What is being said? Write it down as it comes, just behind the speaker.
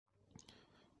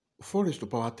4 raised to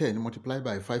power 10 multiplied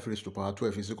by 5 raised to power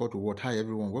 12 is equal to what? Hi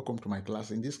everyone, welcome to my class.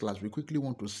 In this class, we quickly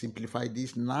want to simplify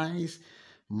this nice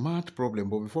math problem.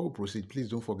 But before we proceed, please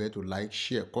don't forget to like,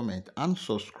 share, comment, and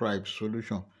subscribe.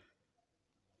 Solution.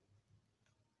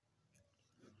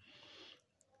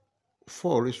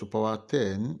 4 raised to power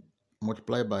 10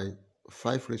 multiplied by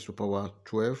 5 raised to power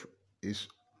 12 is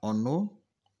unknown.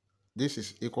 This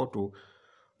is equal to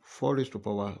 4 raised to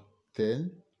power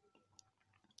 10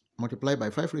 multiplied by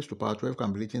 5 raised to power 12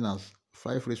 can be written as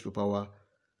 5 raised to power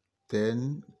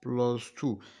 10 plus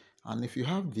 2. And if you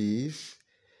have this,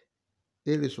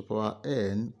 a raised to power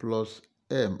n plus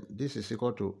m, this is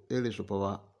equal to a raised to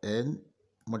power n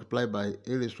multiplied by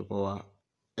a raised to power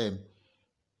m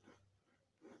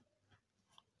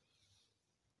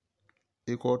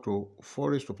equal to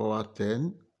 4 raised to power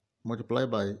 10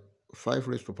 multiplied by 5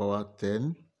 raised to power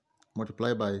 10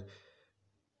 multiplied by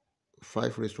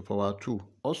 5 raised to power 2.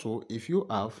 Also, if you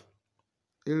have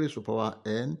a raised to power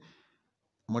n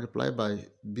multiplied by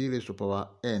b raised to power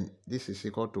n, this is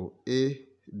equal to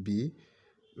ab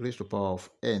raised to power of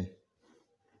n.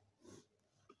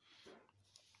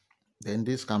 Then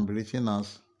this can be written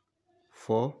as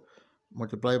 4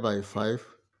 multiplied by 5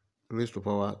 raised to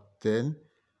power 10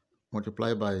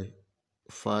 multiplied by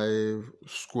 5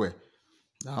 square.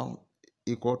 Now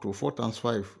equal to 4 times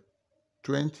 5,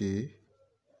 20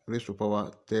 raised to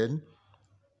power 10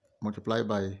 multiplied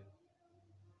by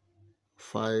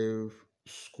 5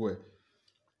 square.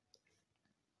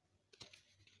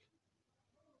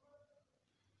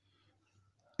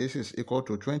 This is equal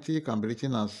to 20 can be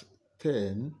written as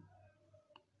 10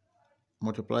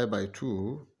 multiplied by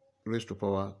 2 raised to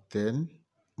power 10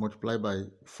 multiplied by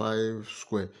 5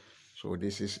 square. So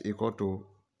this is equal to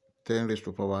 10 raised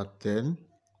to power 10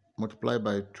 multiplied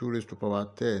by 2 raised to power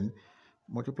 10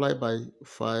 multiplied by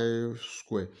 5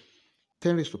 square.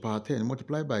 10 raised to power 10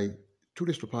 multiplied by 2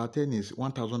 raised to power 10 is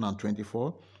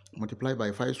 1024 multiplied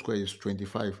by 5 square is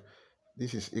 25.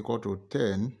 This is equal to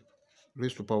 10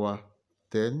 raised to power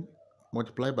 10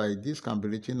 multiplied by this can be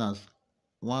written as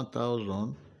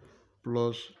 1000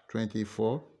 plus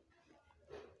 24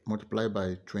 multiplied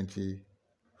by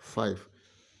 25.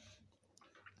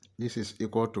 This is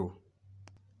equal to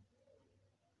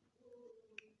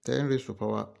 10 raised to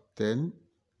power 10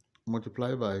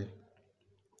 multiplied by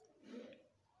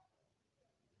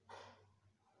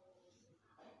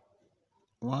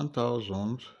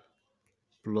 1000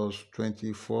 plus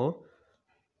 24,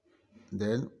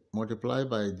 then multiply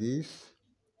by this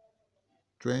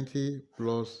 20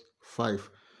 plus 5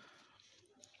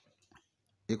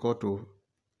 equal to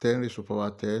 10 raised to power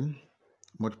 10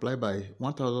 multiplied by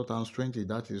 1000 times 20,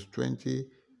 that is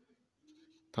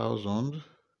 20,000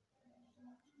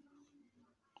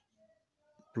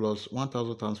 plus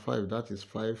 1000 times 5, that is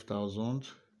 5,000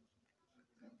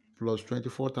 plus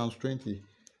 24 times 20,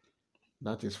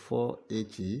 that is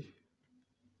 480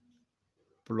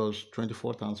 plus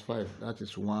 24 times 5, that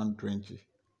is 120.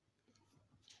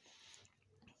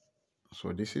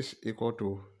 So this is equal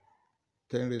to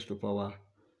 10 raised to power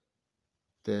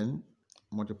 10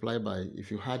 multiplied by, if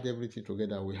you add everything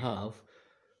together, we have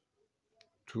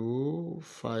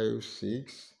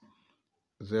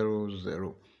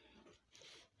 25600.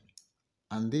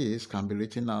 And this can be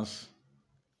written as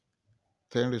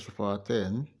 10 raised to power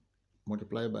 10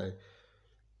 multiplied by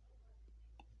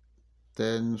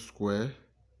 10 square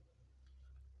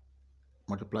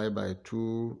multiplied by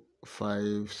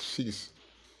 256.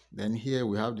 Then here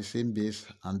we have the same base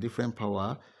and different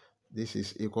power. This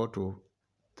is equal to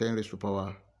 10 raised to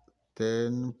power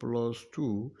 10 plus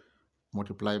 2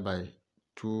 multiplied by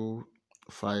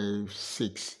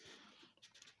 256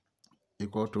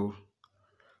 equal to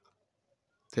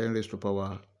 10 raised to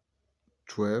power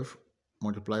 12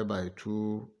 multiplied by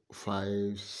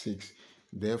 256.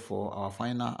 Therefore, our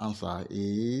final answer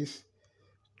is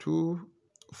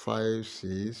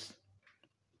 256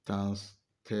 times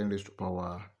 10 raised to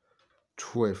power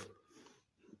 12.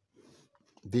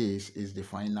 This is the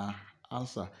final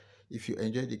answer. If you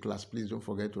enjoyed the class, please don't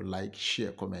forget to like,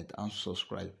 share, comment, and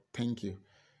subscribe. Thank you.